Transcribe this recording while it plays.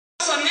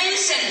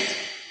mentioned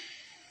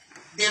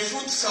the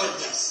foot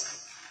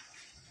soldiers.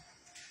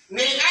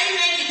 May I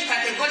make it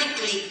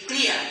categorically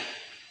clear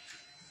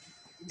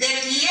that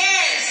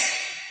yes,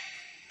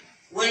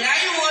 when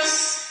I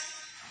was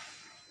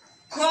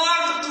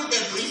called to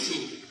the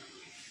briefing,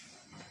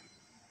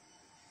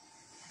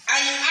 I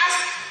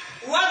asked,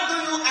 what do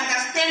you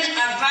understand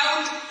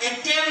about a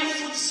term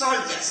foot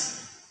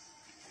soldiers?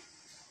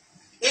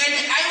 And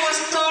I was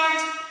told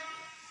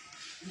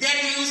that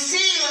you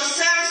see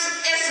yourselves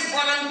as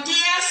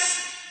volunteers,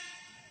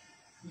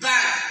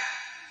 but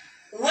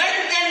when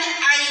then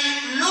I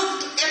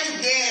looked at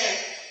the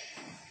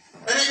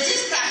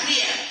register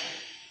here,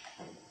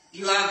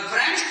 you are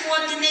branch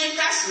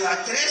coordinators, you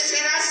are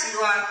treasurers,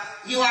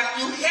 you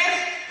have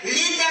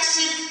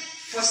leadership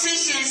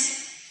positions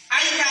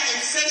either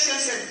at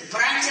sections and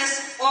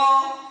branches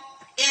or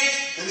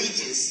at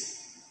regions.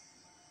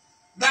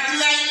 But you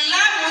are in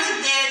love with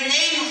the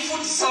name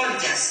foot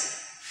soldiers.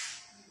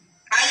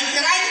 I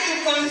tried to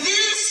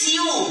convince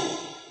you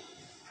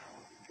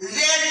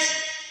that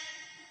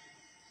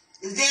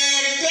the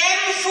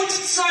term foot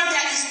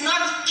soldier is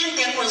not in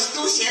the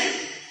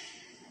Constitution,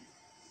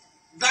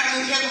 but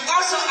you have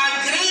also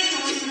agreed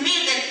with me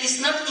that it's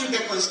not in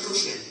the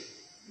Constitution.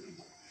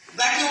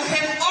 But you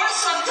have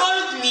also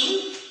told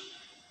me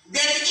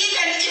that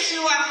even if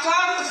you are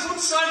called foot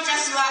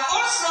soldiers, you are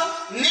also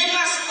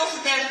members of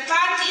the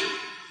party,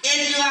 and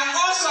you are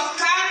also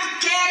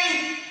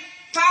card-carrying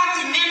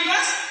party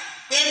members,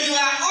 and you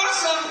are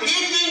also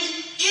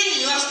living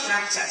in your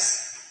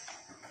structures.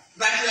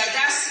 But you are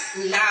just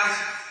in love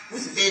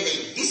with the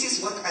name. This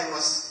is what I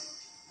was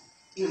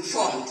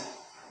informed.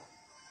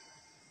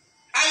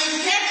 I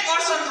had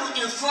also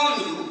to inform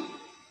you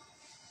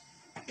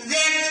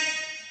that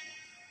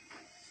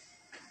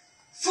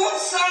foot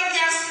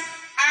soldiers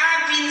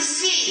are being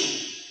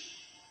seen.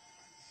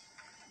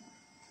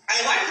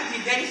 I want to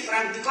be very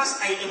frank because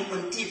I am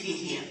on TV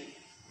here.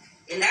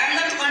 And I'm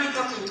not only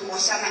talking to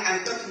Oshana,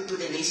 I'm talking to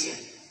the nation.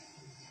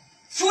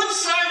 Foot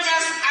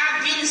soldiers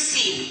are being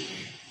seen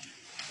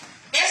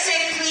as a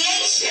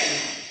creation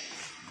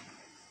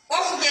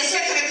of the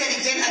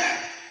Secretary General,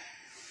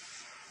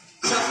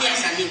 Sophia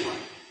Shaningwa.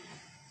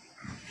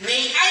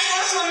 May I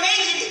also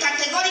make it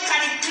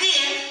categorically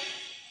clear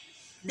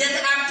that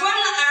upon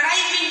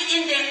arriving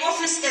in the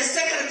office as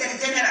Secretary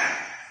General,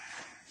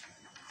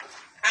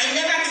 I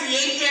never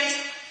created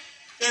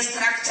a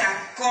structure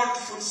called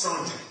foot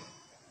soldier.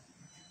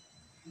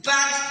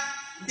 But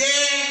the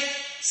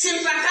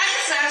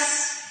sympathizers